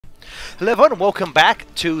Hello everyone and welcome back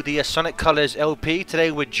to the Sonic Colors LP.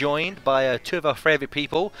 Today we're joined by two of our favourite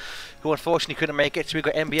people who unfortunately couldn't make it, so we've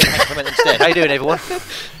got MBM and Clement instead. How you doing, everyone?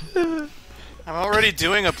 I'm already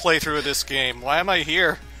doing a playthrough of this game. Why am I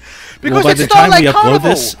here? Because by it's the time Starlight we Carnival. upload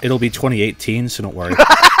this, it'll be 2018, so don't worry.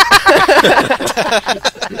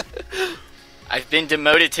 I've been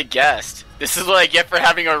demoted to guest. This is what I get for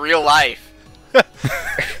having a real life.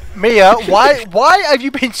 Mia, why have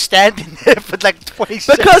you been standing there for like 20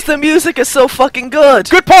 seconds? Because the music is so fucking good.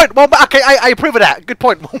 Good point. Well, okay, I approve of that. Good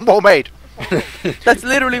point. Well made. That's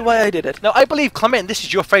literally why I did it. Now, I believe, Clement, this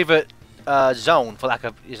is your favourite zone, for lack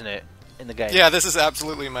of, isn't it, in the game? Yeah, this is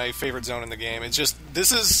absolutely my favorite zone in the game. It's just,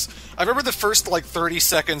 I remember the first, like, 30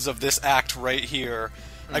 seconds of this act right here.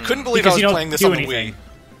 I couldn't believe I was playing this on the Wii.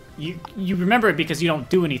 You remember it because you don't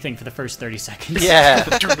do anything for the first 30 seconds. Yeah.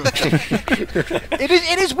 it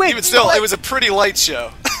is weird. Even still, it was a pretty light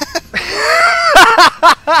show.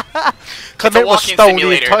 Clement was stoned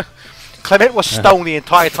the entire... Clement was stoned the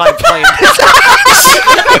entire time playing this.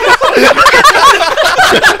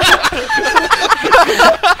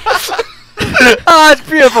 Oh, that's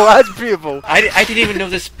beautiful. That's beautiful. I didn't even know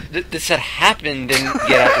this had happened, and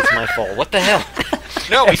yeah, it's my fault. What the hell?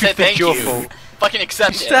 No, we said thank your you. fault. Fucking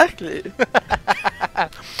accept it. Exactly.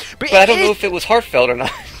 But I don't know if it was heartfelt or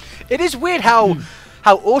not. It is weird how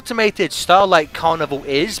automated Starlight Carnival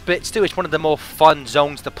is, but still it's one of the more fun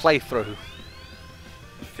zones to play through.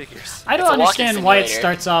 Figures. I don't It's a walking understand why it simulator.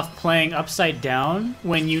 starts off playing upside down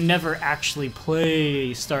when you never actually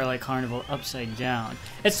play Starlight Carnival upside down.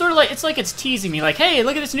 It's sort of like it's teasing me, like, hey,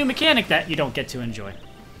 look at this new mechanic that you don't get to enjoy.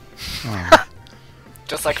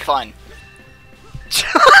 Just like fun.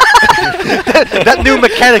 That new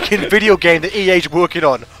mechanic in video game that EA's working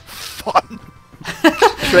on. Fun.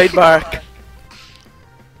 Trademark.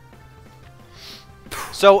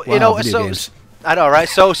 So you know, video games. I know, right?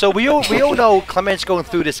 So we all know Clement's going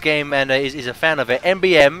through this game and is a fan of it.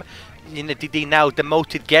 MBM, you know, the now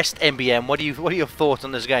demoted guest MBM. What are your thoughts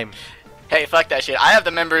on this game? Hey, fuck that shit. I have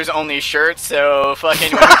the members only shirt, so fuck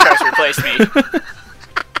anyone who tries to replace me.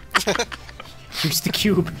 Use the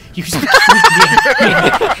cube. Use the cube.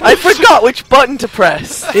 I forgot which button to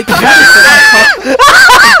press.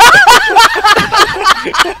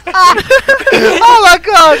 Oh my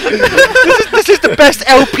god! This is the best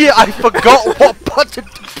LP. I forgot what button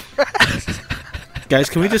to press. Guys,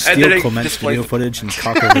 can we just And then steal it Clement's displays video the- footage and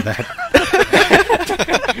talk over that?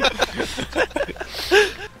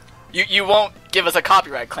 You won't give us a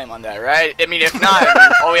copyright claim on that, right? I mean, if not,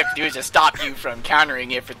 all we have to do is just stop you from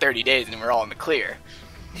countering it for 30 days and we're all in the clear.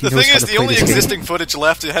 The knows thing how is, to the play only this game. existing footage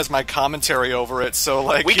left, it has my commentary over it, so,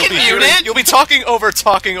 like, We can mute it? you'll be talking over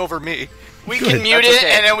me. We can mute it,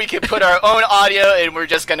 and then we can put our own audio, and we're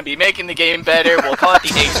just going to be making the game better. We'll call it the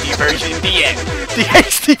HD version. The end. The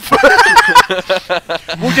HD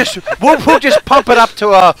version. we'll just pump it up to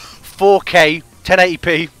 4K,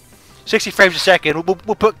 1080p, 60 frames a second.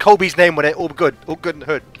 We'll put Kobe's name on it. All good in the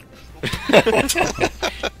hood.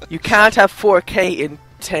 You can't have 4K in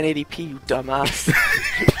 1080p, you dumbass.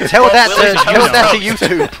 Tell that to toast?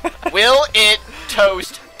 YouTube. Will it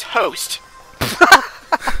toast?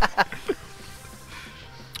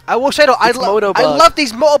 I will say though, I It's Motobug. love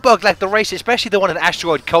these motobugs, like the race, especially the one in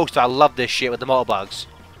Asteroid Coaster. I love this shit with the motobugs.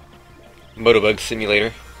 Motobug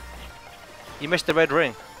Simulator. You missed the red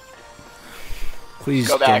ring. Please,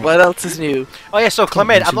 Go back. What else is new? Oh yeah, so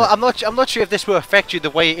Clement, I'm mention not sure if this will affect you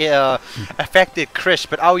the way it affected Chris,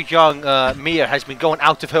 but our young Mia has been going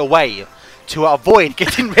out of her way to avoid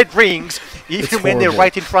getting red rings, even It's when they're horrible.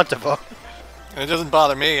 right in front of her. And it doesn't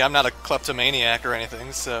bother me, I'm not a kleptomaniac or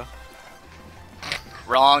anything, so...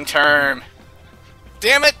 Wrong term.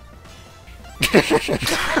 Damn it!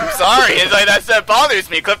 I'm sorry, it's like that bothers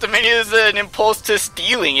me. Kleptomania is an impulse to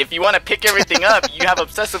stealing. If you want to pick everything up, you have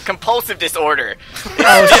obsessive compulsive disorder.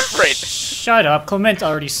 It's different. Shut up. Clement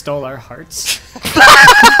already stole our hearts.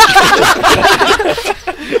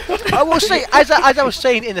 I will say, as I was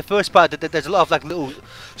saying in the first part, that there's a lot of like little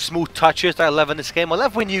smooth touches that I love in this game. I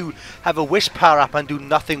love when you have a Wisp power up and do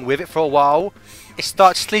nothing with it for a while. It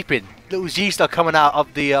starts sleeping. Little Z's start coming out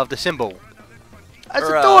of the symbol. That's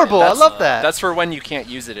adorable. I love that. That's for when you can't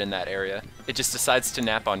use it in that area. It just decides to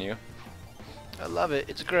nap on you. I love it.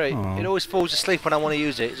 It's great. Aww. It always falls asleep when I want to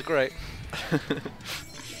use it. It's great.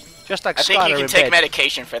 Just like I think Skylar you can in take bed.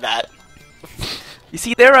 medication for that. You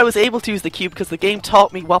see, there I was able to use the cube because the game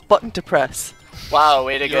taught me what button to press. Wow,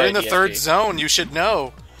 way to go. You're in the DSP. third zone, you should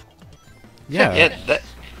know. Yeah. Yeah, that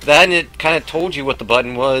and it kind of told you what the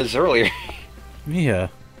button was earlier. Mia.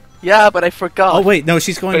 Yeah, but I forgot. Oh wait, no,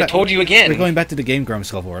 she's going But back. I told you again. We're going back to the Game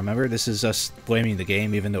Grumps level. Remember, this is us blaming the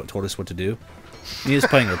game, even though it told us what to do. Mia's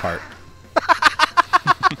playing her part.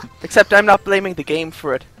 Except I'm not blaming the game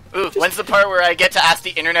for it. Ooh, when's the part where I get to ask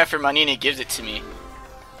the internet for money and he gives it to me?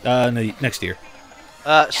 No, next year.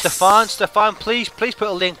 Yes. Stefan, please put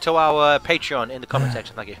a link to our Patreon in the comment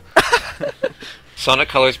section. Thank you. Sonic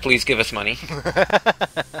Colors, please give us money.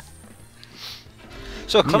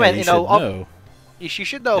 So Clement, you know, should know. you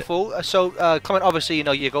should know, fool. So Clement, obviously,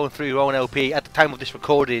 you're going through your own LP at the time of this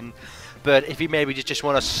recording. But if you maybe just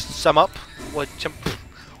want to sum up,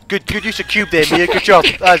 good use of cube there, Mia. Good job.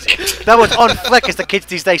 That was on fleck, as the kids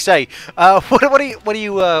these days say. What do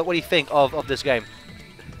you think of this game?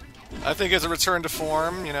 I think it's a return to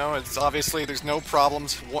form. It's obviously there's no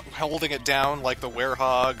problems holding it down like the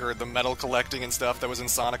werehog or the metal collecting and stuff that was in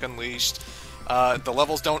Sonic Unleashed. The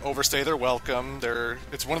levels don't overstay their welcome.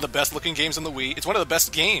 It's one of the best looking games on the Wii. It's one of the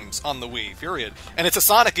best games on the Wii, period. And it's a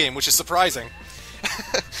Sonic game, which is surprising.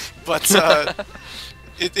 But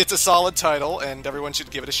it's a solid title, and everyone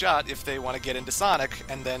should give it a shot if they want to get into Sonic,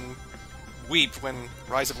 and then weep when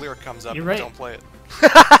Rise of Lyric comes up. You're and right. Don't play it.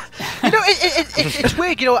 It's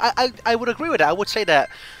weird. I would agree with that. I would say that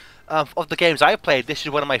of the games I've played, this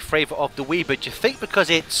is one of my favorite of the Wii. But you think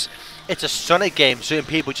because it's a Sonic game, certain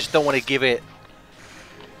people just don't want to give it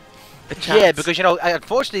a chance. Yeah, because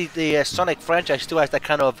unfortunately the Sonic franchise still has that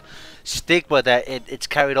kind of stigma that it's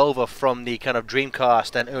carried over from the kind of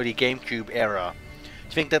Dreamcast and early GameCube era.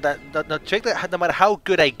 Do you think that no matter how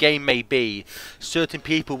good a game may be, certain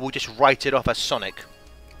people will just write it off as Sonic?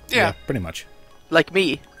 Yeah, pretty much. Like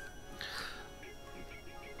me.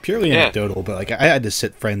 Purely anecdotal, but like I had to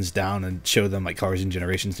sit friends down and show them like Colors and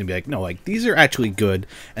Generations and be like, no, like these are actually good.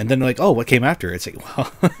 And then they're like, oh, what came after? It's like,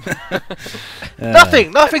 well,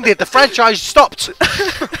 nothing did. The franchise stopped.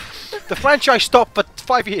 The franchise stopped for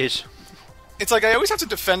 5 years. It's like I always have to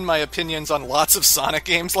defend my opinions on lots of Sonic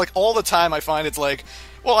games. Like all the time, I find it's like,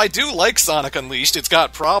 well, I do like Sonic Unleashed. It's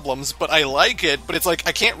got problems, but I like it. But it's like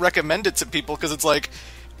I can't recommend it to people because it's like,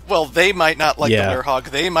 well, they might not like the werehog,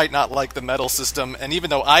 they might not like the metal system, and even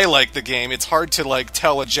though I like the game, it's hard to like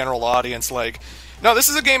tell a general audience like, no, this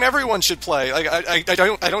is a game everyone should play. Like I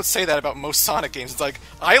don't say that about most Sonic games. It's like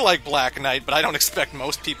I like Black Knight, but I don't expect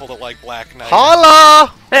most people to like Black Knight.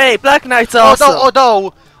 Holla! Hey, Black Knight's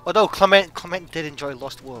awesome. Although Clement did enjoy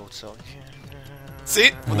Lost World, so. See,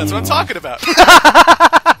 well, that's what I'm talking about.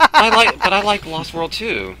 I like Lost World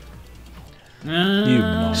too.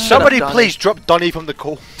 Somebody please drop Donnie from the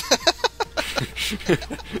call.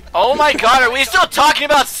 Oh my god, are we still talking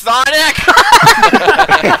about Sonic?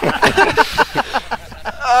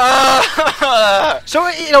 So,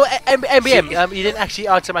 MBM, you didn't actually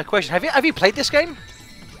answer my question. Have you played this game?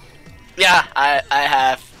 Yeah, I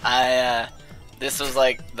have. This was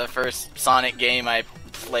like the first Sonic game I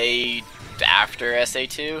played after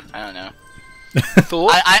SA2. I don't know.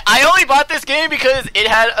 I only bought this game because it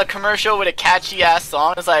had a commercial with a catchy ass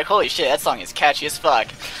song. I was like, holy shit, that song is catchy as fuck.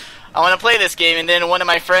 I want to play this game, and then one of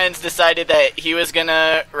my friends decided that he was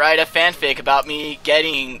gonna write a fanfic about me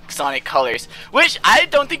getting Sonic Colors, which I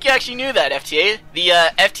don't think you actually knew that, FTA. The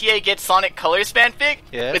FTA Gets Sonic Colors fanfic,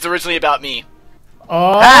 it's originally about me.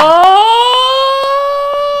 Oh!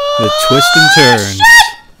 The twist and turns.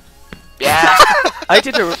 Shit! Yeah. I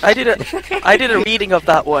did a reading of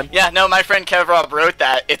that one. Yeah, no, my friend Kevrob wrote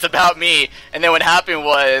that. It's about me. And then what happened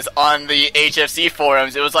was, on the HFC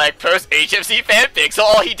forums, it was like, post HFC fanfic. So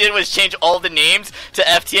all he did was change all the names to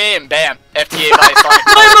FTA, and bam, FTA by Sonic.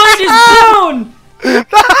 My mind is blown!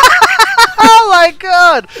 Oh my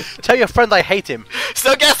god! Tell your friend I hate him.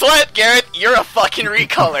 So guess what, Gareth? You're a fucking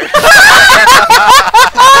recolor.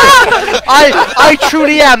 I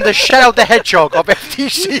truly am the Shadow the Hedgehog of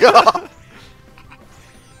FTCR.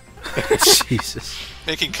 Jesus.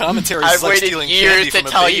 Making commentaries I've like waited stealing years candy to from a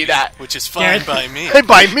tell baby, you that. which is fine Gareth. by me. And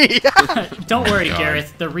by me. Don't worry,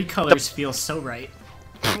 Gareth. The recolors feel so right.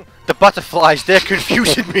 The butterflies, they're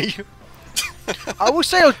confusing me. I will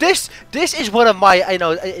say, this is one of my,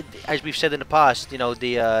 as we've said in the past,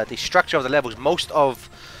 the structure of the levels. Most of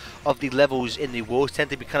the levels in the world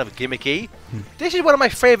tend to be kind of gimmicky. This is one of my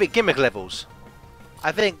favorite gimmick levels.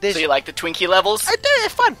 I think this. So you like the Twinkie levels? I do.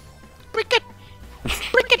 It's fun. Pretty good.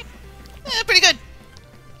 Pretty good.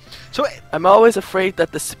 So I'm always afraid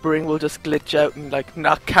that the spring will just glitch out and like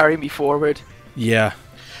not carry me forward. Yeah.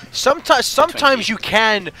 Sometimes you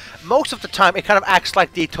can. Most of the time, it kind of acts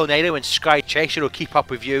like the tornado in Sky Chase. It'll keep up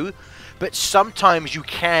with you. But sometimes you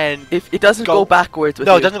can. If it doesn't go backwards with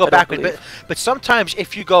no, you, it doesn't go I don't backwards. believe. But sometimes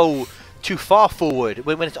if you go too far forward,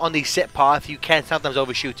 when it's on the set path, you can sometimes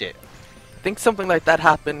overshoot it. I think something like that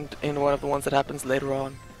happened in one of the ones that happens later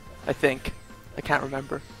on. I think. I can't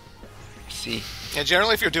remember. See. Yeah,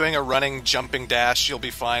 generally if you're doing a running, jumping dash, you'll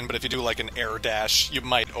be fine, but if you do like an air dash, you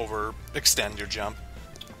might overextend your jump.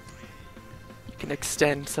 can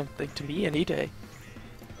extend something to me any day.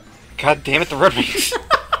 God damn it, the red rings.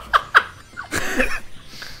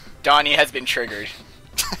 Donnie has been triggered.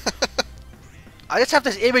 I just have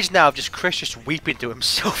this image now of just Chris just weeping to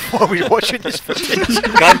himself while we're watching this footage.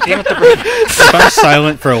 God damn it, the red rings. If I'm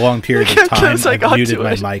silent for a long period of time, Close I I've got muted to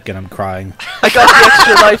my it. mic and I'm crying. I got the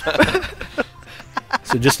extra life.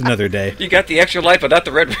 So just another day. You got the extra life, but not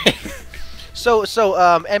the red ring. So,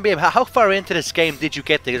 MBM, how far into this game did you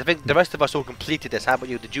get there? 'Cause I think the rest of us all completed this. How about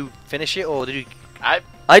you? Did you finish it, or did you? I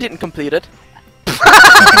didn't complete it.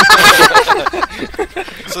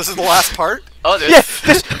 So this is the last part? Oh, this.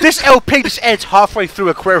 Yeah, this LP just ends halfway through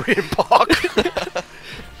Aquarium Park.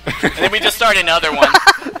 And then we just start another one.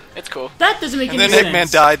 It's cool. That doesn't make And any then sense.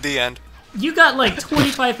 Eggman died the end. You got like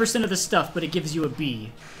 25% of the stuff, but it gives you a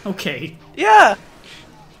B. Okay. Yeah.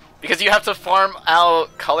 Because you have to farm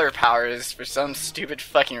out color powers for some stupid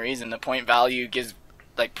fucking reason. The point value gives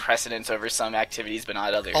like precedence over some activities, but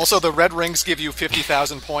not others. Also, the red rings give you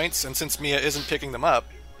 50,000 points, and since Mia isn't picking them up...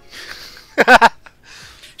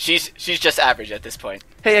 she's just average at this point.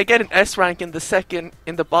 Hey, I get an S rank in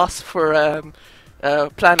the boss for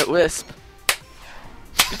Planet Wisp.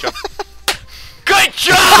 Good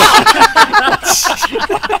job!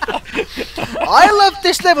 I love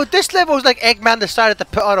this level. This level is like Eggman decided to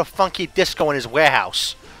put on a funky disco in his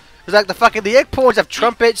warehouse. It's like the egg pawns have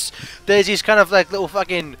trumpets. There's these kind of like little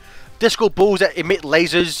fucking disco balls that emit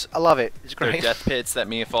lasers. I love it. It's There are great. death pits that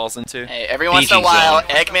Mia falls into. Hey, every once in a while,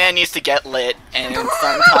 Eggman needs to get lit, and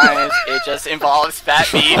sometimes it just involves fat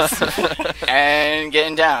beats and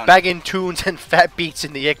getting down. Bagging tunes and fat beats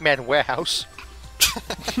in the Eggman warehouse.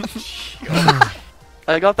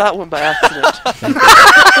 I got that one by accident.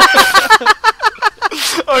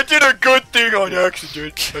 I did a good thing on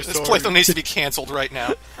accident. This playthrough needs to be cancelled right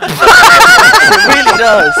now. It really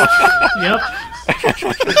does. Yep.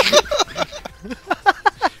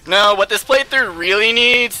 No, what this playthrough really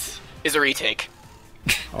needs is a retake.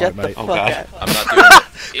 Get the mate. fuck God. out. I'm not doing it.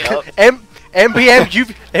 Yep.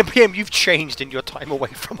 MBM, you've changed in your time away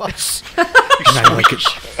from us. I like it.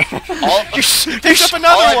 All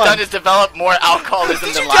I've done is develop more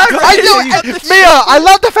alcoholism than last time. I know, Mia. I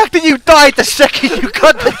love the fact that you died the second you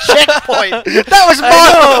got the checkpoint. That was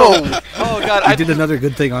masterful. Oh god, I did another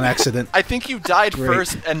good thing on accident. I think you died Great.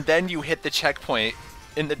 first, and then you hit the checkpoint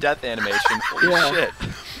in the death animation. Holy Yeah. shit!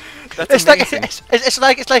 That's amazing. It's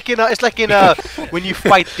like in when you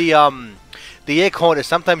fight the egg hornet.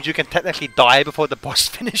 Sometimes you can technically die before the boss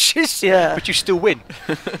finishes. Yeah. But you still win.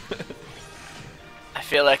 I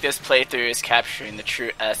feel like this playthrough is capturing the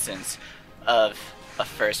true essence of a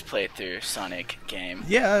first playthrough Sonic game.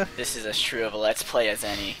 Yeah. This is as true of a let's play as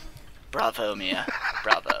any. Bravo, Mia.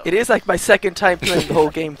 Bravo. It is like my second time playing the whole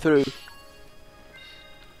game through.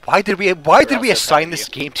 Why did we also proud assign of this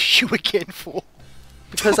you. game to you again for?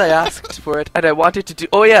 Because I asked for it, and I wanted to do...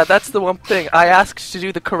 Oh yeah, that's the one thing. I asked to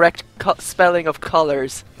do the correct spelling of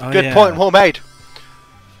colors. Oh, Good yeah. point, well made.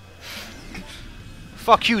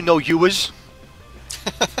 Fuck you, no viewers.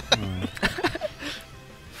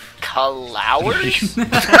 Kalowers?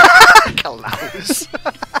 Allows.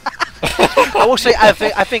 I will say, I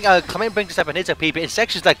think Clement brings this up in his OP, but in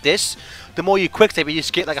sections like this, the more you quick step, you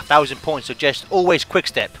just get like 1,000 points. So just always quick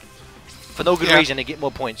step, for no good Yeah. reason, and get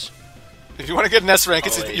more points. If you want to get an S rank,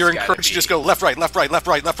 Always you're gotta encouraged to be. just go left, right, left, right, left,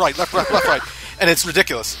 right, left, right, left, right, left, right, and it's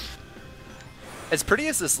ridiculous. As pretty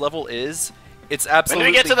as this level is, it's When do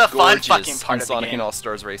absolutely we get to the fun gorgeous fucking part in of the Sonic game? and All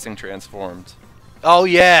Stars Racing Transformed. Oh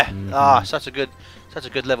yeah, such a good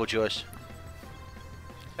level choice.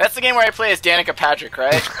 That's the game where I play as Danica Patrick,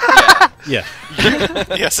 right? Yeah.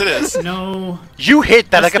 Yes, it is. No. You hit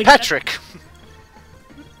that like Just a like- Patrick.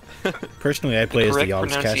 Personally, I play as the Correct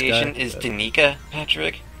Yogscast pronunciation guy. is Danica,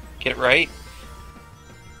 Patrick. Get it right?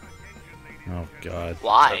 Oh god.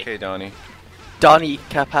 Why? Okay, Donnie. Donnie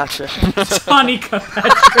Capaccia. Sonic.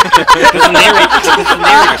 Because the narrator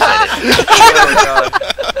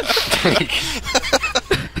said it.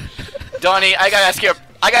 Donnie, I gotta ask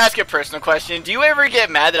you a personal question. Do you ever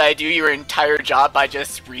get mad that I do your entire job by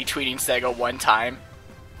just retweeting Sega one time?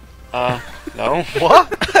 No.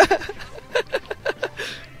 What?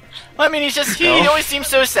 I mean, he always seems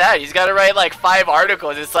so sad. He's got to write like 5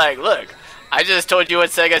 articles. It's like, look, I just told you what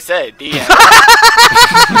Sega said. The end.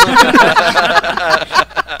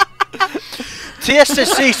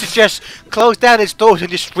 TSSC should just close down its doors and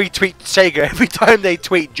just retweet Sega every time they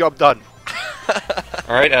tweet. Job done.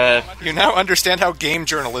 Alright, You now understand how game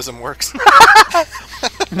journalism works.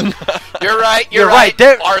 You're right. You're right,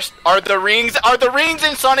 there- Are the rings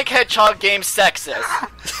in Sonic Hedgehog games sexist?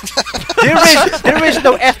 There is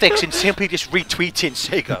no ethics in simply just retweeting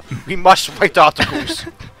Sega. We must write articles.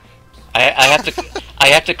 I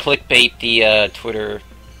have to clickbait the Twitter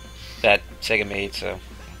that Sega made, so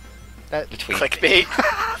the tweet. Clickbait.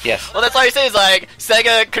 Yes. Well, that's all you say is like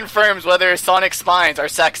Sega confirms whether Sonic spines are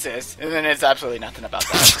sexist, and then it's absolutely nothing about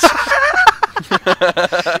that.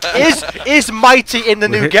 Is Mighty in the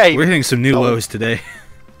new game? We're hitting some new lows today.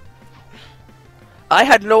 I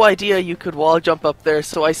had no idea you could wall jump up there,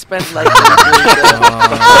 so I spent like.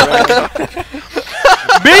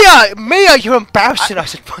 Mia, you're embarrassing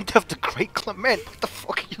us in front of the Great Clement. What the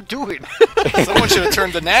fuck are you doing? Someone should have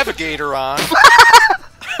turned the navigator on.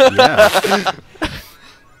 Yeah.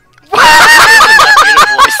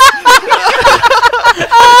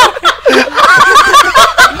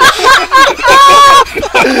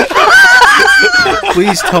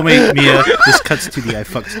 Please tell me, Mia, this cuts to the I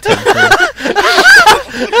fucked Tim thing.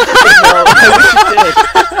 No, I wish you did.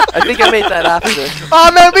 I think I made that after.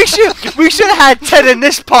 Oh man, we should have had Ted in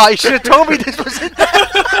this part. You should have told me this was in there.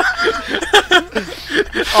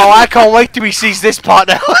 Oh, I can't wait till he sees this part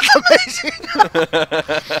now. That's amazing.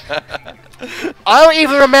 I don't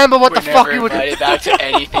even remember what the fuck we were doing. Back to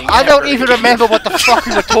anything. I don't even remember what the fuck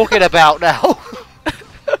we were talking about now.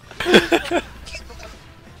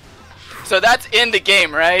 So that's in the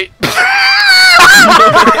game, right?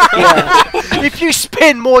 If you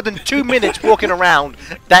spend more than 2 minutes walking around,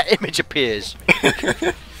 that image appears.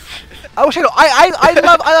 I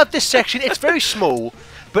love this section. It's very small,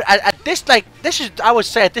 but at this is I would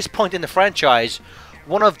say at this point in the franchise,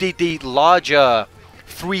 one of the larger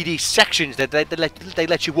 3D sections that they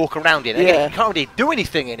let you walk around in. Again, you can't really do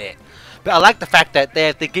anything in it, but I like the fact that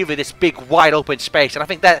they give you this big wide open space, and I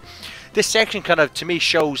think that this section kind of to me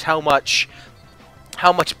shows how much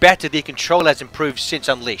better the control has improved since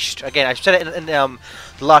Unleashed. Again, I've said it in the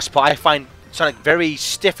last part. I find Sonic very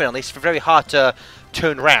stiff in Unleashed, very hard to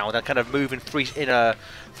turn around and kind of move in a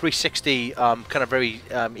 360 kind of very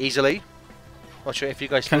easily. Not sure if you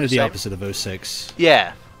guys kind of the same. opposite of 06.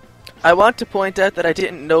 Yeah. I want to point out that I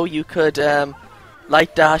didn't know you could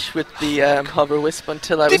light dash with the hover wisp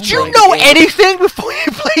until I was. Did you know anything before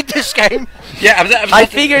you played this game? Yeah, I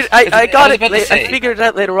figured I got it. I figured it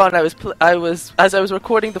out later on. As I was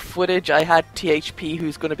recording the footage, I had THP,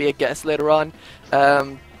 who's going to be a guest later on,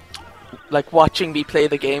 like watching me play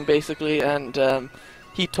the game basically, and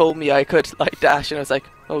he told me I could light dash, and I was like,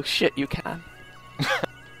 oh shit, you can.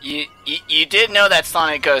 You did know that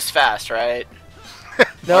Sonic goes fast, right?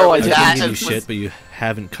 No, I I didn't. didn't give you shit, but you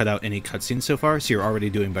haven't cut out any cutscenes so far, so you're already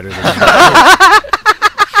doing better than me.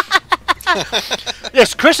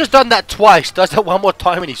 Yes, Chris has done that twice. Does that one more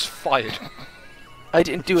time and he's fired. I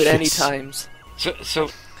didn't do it any times. So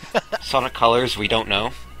Sonic Colors, we don't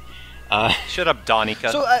know. Shut up, Donnie.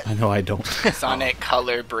 So, I know I don't. Sonic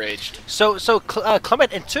color bridged. So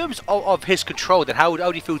Clement, in terms of his control, then how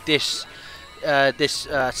do you feel this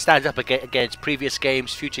stands up against previous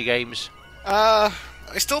games, future games?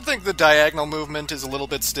 I still think the diagonal movement is a little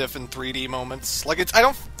bit stiff in 3D moments. Like, I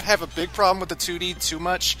don't have a big problem with the 2D too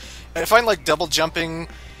much. I find, like, double jumping,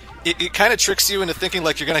 it kind of tricks you into thinking,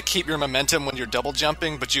 like, you're going to keep your momentum when you're double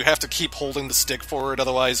jumping, but you have to keep holding the stick forward,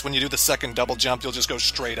 otherwise, when you do the second double jump, you'll just go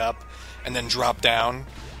straight up and then drop down.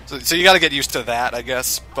 So you got to get used to that, I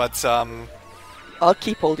guess, but, I'll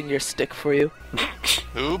keep holding your stick for you.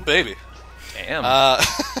 Ooh, baby. Damn.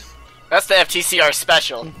 That's the FTCR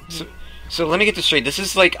special. So let me get this straight. This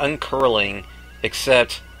is like uncurling,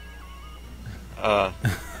 except Huh?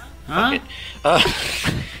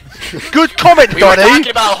 Good comment, We were Donnie. talking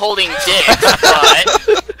about holding dicks,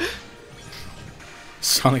 but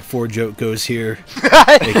Sonic 4 joke goes here.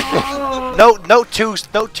 Note two,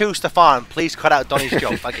 Stefan. Please cut out Donnie's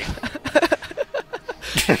joke. Thank you.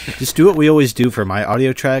 Just do what we always do for my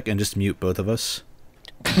audio track and just mute both of us.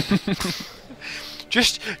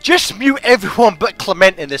 Just mute everyone but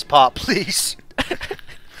Clement in this part, please.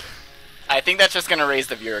 I think that's just gonna raise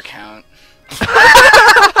the viewer count.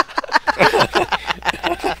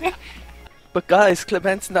 But guys,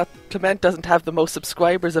 Clement doesn't have the most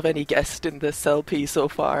subscribers of any guest in this LP so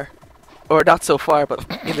far. Or not so far, but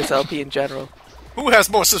in this LP in general. Who has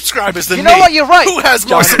more subscribers than me? You know what? You're right. Who has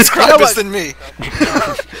more subscribers than me?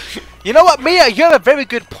 You know what, Mia? You have a very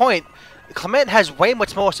good point. Clement has way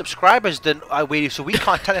much more subscribers than we do, so we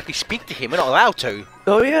can't technically speak to him. We're not allowed to.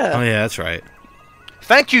 Oh yeah. Oh yeah, that's right.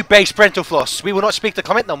 Thank you, Base Parental Floss. We will not speak to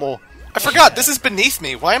Clement no more. I forgot, this is beneath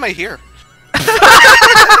me. Why am I here?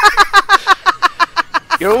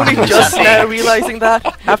 You're only just now realizing that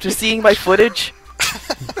after seeing my footage.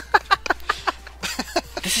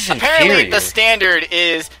 this is Apparently, inferior. the standard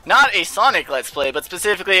is not a Sonic Let's Play, but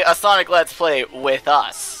specifically a Sonic Let's Play with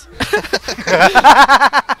us.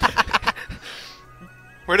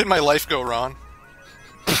 Where did my life go wrong?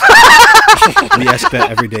 We S-bet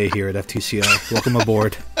every day here at FTCR. Welcome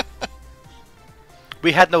aboard.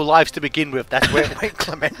 We had no lives to begin with. That's where it went,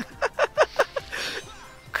 Clement.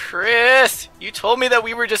 Chris, you told me that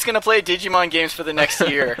we were just gonna play Digimon games for the next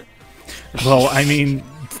year. Well, I mean,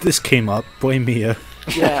 this came up. Blame Mia.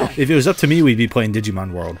 Yeah. If it was up to me, we'd be playing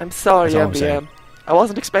Digimon World. I'm sorry, That's all I'm saying. MBM. I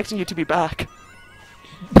wasn't expecting you to be back.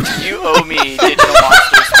 You owe me Digital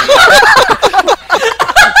Monsters.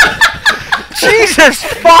 Jesus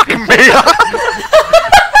fuck me!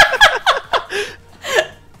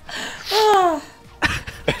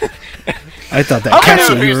 I thought that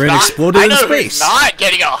capsule you were in exploded in space. Not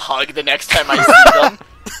getting a hug the next time I see them.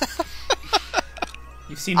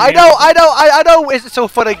 You've seen I know it's so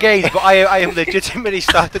fun and games, but I am legitimately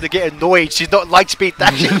starting to get annoyed. She's not Lightspeed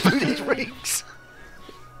dashing through these rings.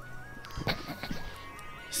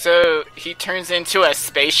 So, he turns into a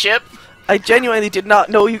spaceship? I genuinely did not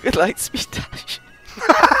know you could light speed dash.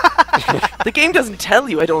 The game doesn't tell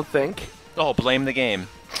you, I don't think. Oh, blame the game.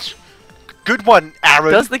 Good one,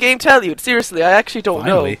 Aaron. Does the game tell you? Seriously, I actually don't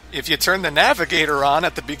Finally. know. If you turn the navigator on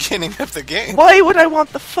at the beginning of the game. Why would I want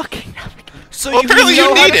the fucking navigator? So apparently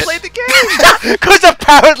you need it. Play the game. Because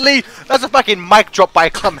apparently that's a fucking mic drop by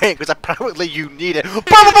Clement. Because apparently you need it. See,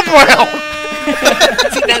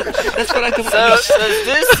 that's what I don't So, understand. does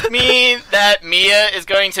this mean that Mia is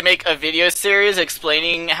going to make a video series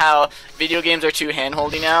explaining how video games are too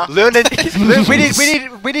hand-holdy now? We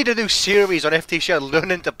need a new series on FTCR,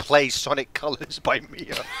 Learning to Play Sonic Colors by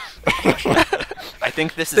Mia. I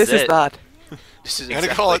think this This is it. that. This is You're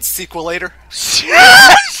gonna call it Sequelator?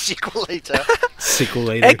 sequel later. Sequel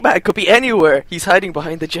later. Eggman could be anywhere. He's hiding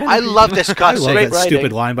behind the generator. I love this I cutscene. love Great that writing.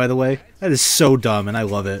 stupid line, by the way. That is so dumb, and I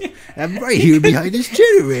love it. I'm right here behind this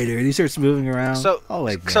generator, and he starts moving around. So, oh,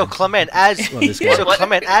 Eggman. so Clement, as Love this guy. so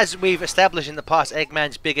Clement, as we've established in the past,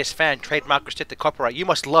 Eggman's biggest fan, trademark restricted copyright. You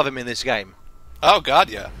must love him in this game. Oh god,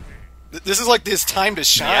 yeah. This is like his time to Yeah,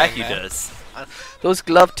 shine. he man. does. Those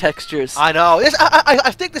glove textures. I know.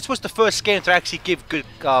 I think this was the first game to actually give good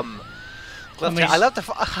glove Unleashed. I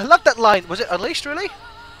love that line. Was it Unleashed, really?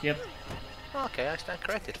 Yep. Okay, I stand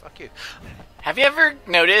corrected. Fuck you. Have you ever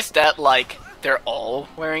noticed that, like, they're all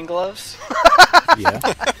wearing gloves?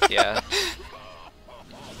 Yeah. Yeah.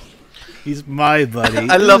 He's my buddy.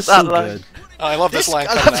 I love This is that so line. good. Oh, I love this line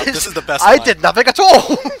I coming love up. this- This is the best I line. did nothing at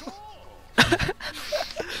all.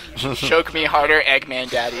 Choke me harder,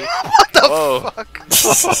 Eggman Daddy. Whoa.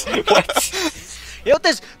 You know,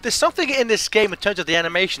 there's something in this game in terms of the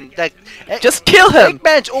animation that Just kill him!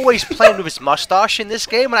 Eggman's always playing with his mustache in this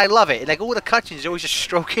game, and I love it. Like all the cutscenes, he's always just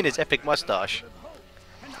stroking his epic mustache.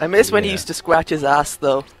 I miss when he Yeah. used to scratch his ass,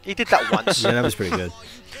 though. He did that once. Yeah, that was pretty good.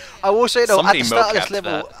 I will say though, Somebody at the start of this mocapped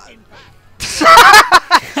level,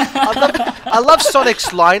 I love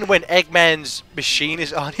Sonic's line when Eggman's machine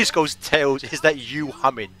is on. He just goes, "Tails, is that you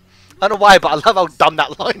humming?" I don't know why, but I love how dumb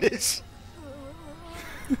that line is.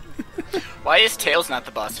 Why is Tails not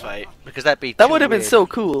the boss fight? Because that'd be That too would have been weird. so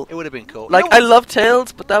cool. It would have been cool. Like, You know I love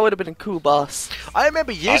Tails, but that would have been a cool boss. I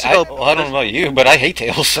remember years I ago. well, I don't know about you, but I hate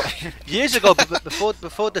Tails. Years ago,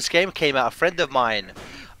 before this game came out, a friend of mine,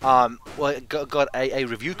 got a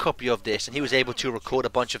review copy of this, and he was able to record a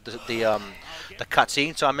bunch of the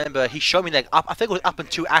cutscenes. So I remember he showed me, like, I think it was up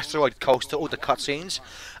into Asteroid Coast, all the cutscenes,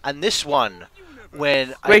 and this one,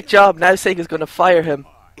 when Great job. Now Sega's gonna fire him.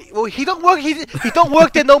 well, he don't work. He don't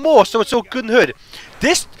work there no more. So it's all good and good.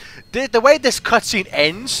 The way this cutscene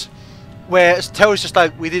ends, where Tails just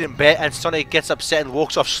like, we didn't bet, and Sonic gets upset and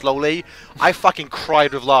walks off slowly. I fucking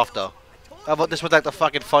cried with laughter. I thought this was like the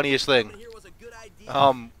fucking funniest thing.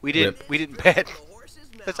 We didn't bet.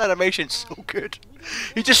 This animation's so good.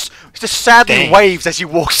 He just sadly Dang. waves as he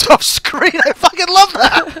walks off screen. I fucking love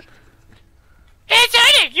that. Hey,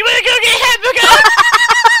 Sonic! You wanna go get him?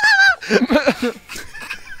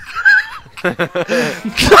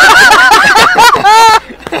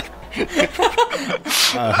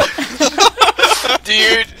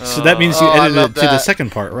 Dude, So that means you I edited love it to the that.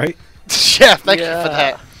 second part, right? Yeah, thank you Yeah. for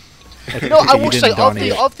that. You know, I You will didn't, say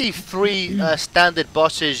Donnie. of the three standard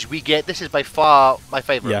bosses we get, this is by far my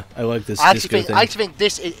favorite. Yeah, I like this. I this actually thing. think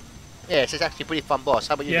this is. Yes, it's actually a pretty fun boss.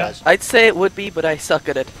 How about you Yeah. guys? I'd say it would be, but I suck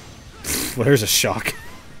at it. Well, there's a shock.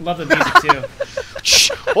 Love the music too. Shh.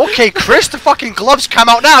 Okay, Chris, the fucking gloves come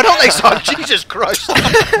out now, don't they, son? Jesus Christ.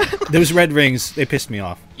 Those red rings, they pissed me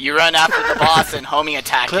off. you run after the boss and homie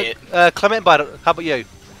attack it. Clement, how about you?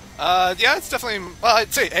 Yeah, it's definitely. Well,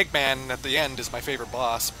 I'd say Eggman at the end is my favorite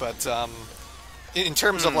boss, but in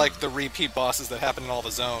terms of like the repeat bosses that happen in all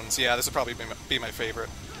the zones, yeah, this would probably be my favorite.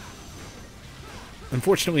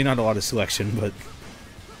 Unfortunately, not a lot of selection, but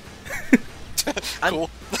Cool.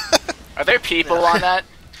 Are there people on that?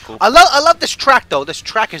 Cool. I love this track though. This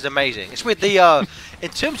track is amazing. It's with the in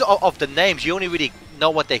terms of the names, you only really know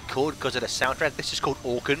what they're called because of the soundtrack. This is called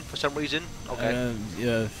Orkin for some reason. Okay.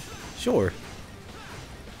 Yeah, sure.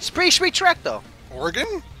 It's a pretty sweet track though.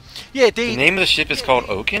 Oregon? Yeah, The name of the ship is called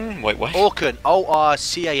Oaken? Wait, what? Orkin,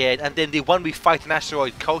 Orcan, and then the one we fight an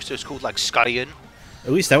asteroid coaster is called like Skyrian.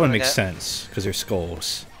 At least that one makes sense because they're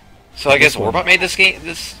skulls. So I guess Warbot made this game,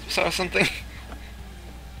 this or something?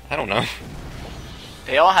 I don't know.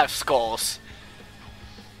 They all have skulls.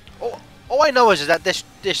 All I know is that this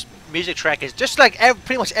music track is just like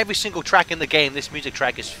pretty much every single track in the game. This music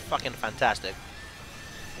track is fucking fantastic.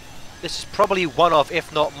 This is probably one of,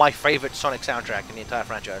 if not my favorite Sonic soundtrack in the entire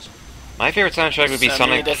franchise. My favorite soundtrack would be So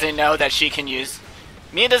Sonic. Mia doesn't know that she can use.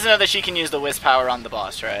 Mia doesn't know that she can use the Wisp power on the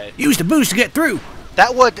boss, right? Use the boost to get through.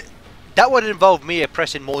 That would involve me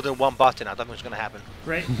pressing more than one button. I don't think it's gonna happen.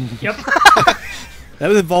 Right? Yep. That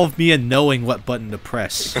would involve Mia knowing what button to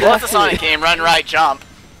press. Well, that's a Sonic game. Run, right, jump.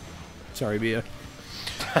 Sorry, Mia.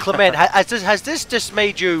 Clement, has this just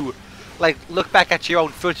made you like look back at your own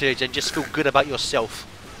footage and just feel good about yourself?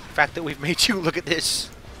 The fact that we've made you look at this.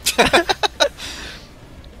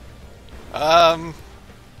 I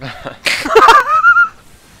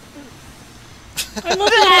love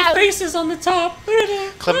the little faces on the top.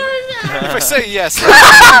 If I say yes,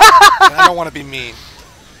 I don't want to be mean.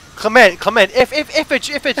 Clement,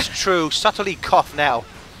 if it's true, subtly cough now.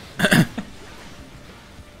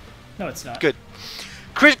 No, it's not. Good.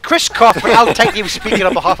 Chris coughed without taking him speaking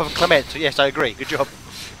on behalf of Clement. So yes, I agree. Good job.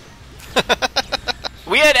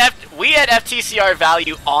 We had FTCR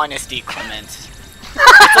value honesty, Clement.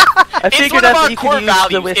 I It's figured one of out our that you core can use the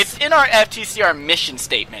values. Wisp. It's in our FTCR mission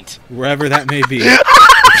statement. Wherever that may be.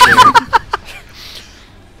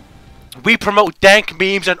 We promote dank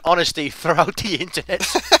memes and honesty throughout the internet.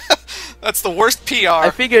 That's the worst PR.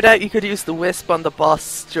 I figured out you could use the Wisp on the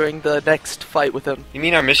boss during the next fight with him. You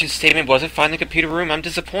mean our mission statement wasn't find the computer room? I'm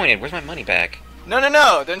disappointed. Where's my money back? No.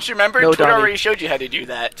 Don't you remember? No, Twitter Donnie. already showed you how to do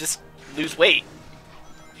that. Just lose weight.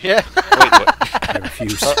 Yeah. Wait, what? I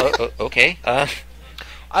refuse. Okay. Sure.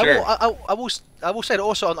 I will say that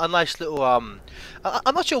also on a nice little I'm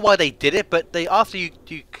not sure why they did it, but after you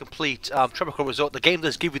complete Tropical Resort, the game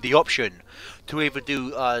does give you the option to either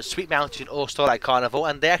do Sweet Mountain or Starlight Carnival,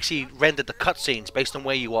 and they actually rendered the cutscenes based on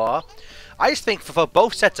where you are. I just think for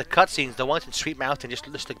both sets of cutscenes, the ones in Sweet Mountain just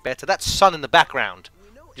look better. That sun in the background,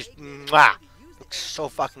 just mwah, looks so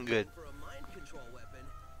fucking good.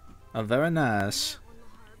 Oh, very nice.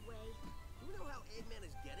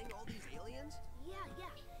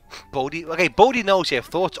 Baldy, okay, Baldy nose hair.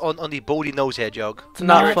 Thoughts on the Baldy nose hair joke? It's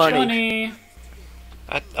not You're funny. Johnny.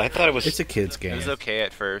 I thought it was. It's a kid's It game. was okay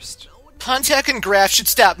at first. Pontiac and Graf should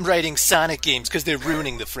stop writing Sonic games because they're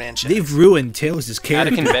ruining the franchise. They've ruined Tails' At a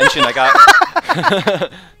character. convention, I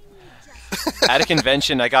got. At a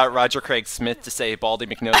convention, I got Roger Craig Smith to say Baldy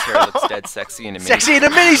McNosehair looks dead sexy in a mini. Sexy in a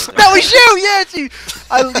mini. That was you, yes. You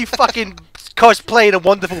fucking cosplayed a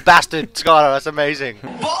wonderful bastard, Scarlet. That's amazing.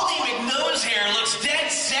 Baldy McNosehair looks dead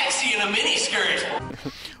sexy in a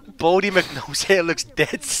miniskirt. Baldy McNosehair looks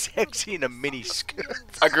dead sexy in a mini skirt.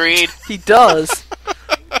 Agreed. He does.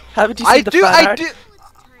 Haven't you seen the fan art?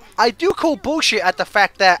 I do call bullshit at the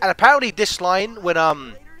fact that, and apparently this line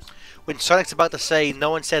when Sonic's about to say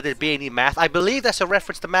no one said there'd be any math, I believe that's a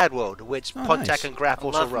reference to Mad World, which Pontiac nice. and Graf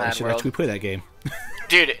also love wrote. I Mad should World. actually play that game.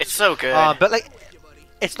 Dude, it's so good. But like,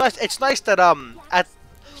 it's nice. It's nice that at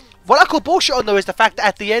what I call bullshit on though is the fact that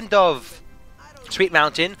at the end of Sweet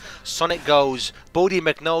Mountain, Sonic goes Baldy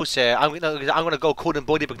McNosehair. I'm gonna go call him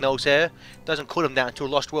Baldy McNosehair. Doesn't call him that until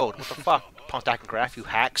Lost World. What the fuck, Pontiac and Graf, you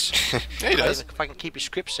hacks. Yeah, he does. If I can keep your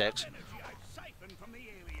script sex.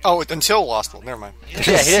 Oh, until Lost World. Never mind. Yeah,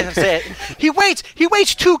 he doesn't say it. He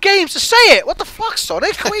waits 2 games to say it. What the fuck,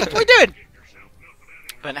 Sonic? What are you doing?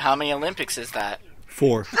 But how many Olympics is that?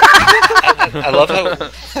 4. I love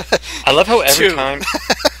how every Two. time.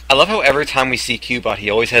 I love how every time we see Cubot, he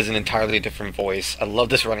always has an entirely different voice. I love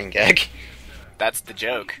this running gag. That's the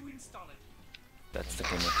joke. That's the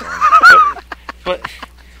Game of Thrones.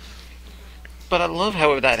 But I love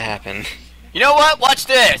how that happened. You know what? Watch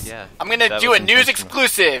this. Yeah, I'm gonna that do was a news intentional.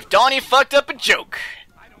 exclusive. Donnie fucked up a joke.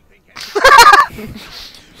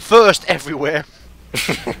 First everywhere.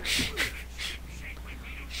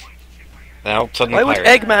 Now suddenly Why would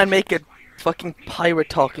pirate. Eggman make a fucking pirate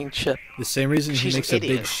talking chip? The same reason She's he makes an a big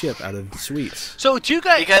idiot. ship out of sweets. So do you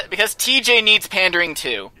guys? Because TJ needs pandering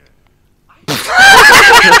too.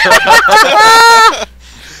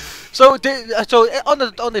 So on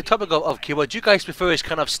the topic of keyboard, do you guys prefer his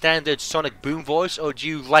kind of standard Sonic Boom voice, or do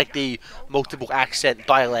you like the multiple accent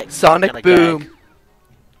dialect? Sonic kinda Boom. gag?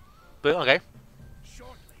 Boom. Okay.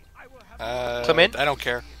 Clement? I don't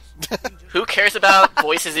care. Who cares about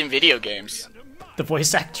voices in video games? The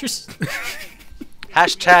voice actors.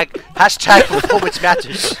 Hashtag performance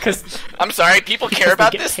matters. Because I'm sorry, people care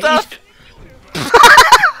about this stuff?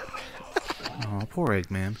 Oh, poor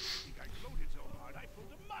Eggman.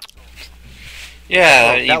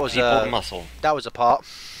 Yeah, Oh, that was he pulled muscle. That was a part.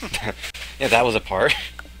 Yeah, that was a part.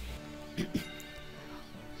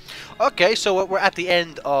 Okay, so we're at the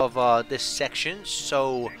end of this section.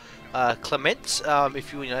 So, Clement,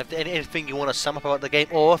 if you if there's anything you want to sum up about the game,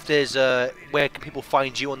 or if there's where can people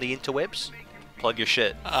find you on the interwebs? Plug your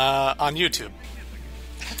shit. On YouTube.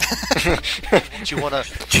 Do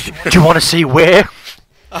you wanna see where?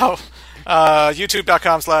 Oh,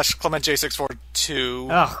 youtube.com/ClementJ642.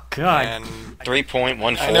 oh god. And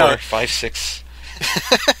 3.1456.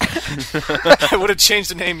 I would have changed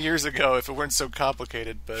the name years ago if it weren't so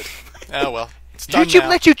complicated, but oh well. It's done YouTube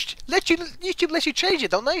now. YouTube lets you change it,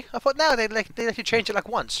 don't they? I thought now they let you change it like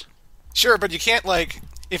once. Sure, but you can't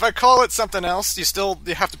if I call it something else, you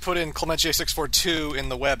have to put in ClementJ642 in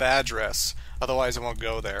the web address, otherwise it won't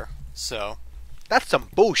go there. So That's some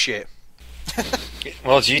bullshit.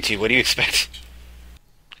 Well, it's YouTube. What do you expect?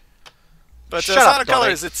 But Shut up, Sonic Donnie.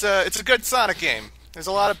 Colors, it's a good Sonic game. There's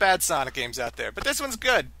a lot of bad Sonic games out there, but this one's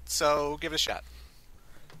good, so give it a shot.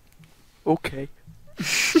 Okay. And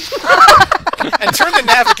turn the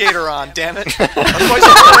navigator on, damn it. Otherwise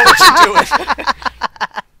you don't know what you're doing.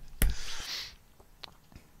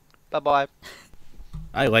 Bye-bye.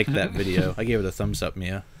 I liked that video. I gave it a thumbs up,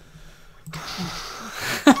 Mia.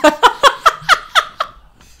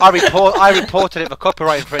 I reported it for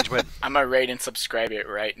copyright infringement. I'm gonna rate and subscribe it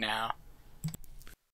right now.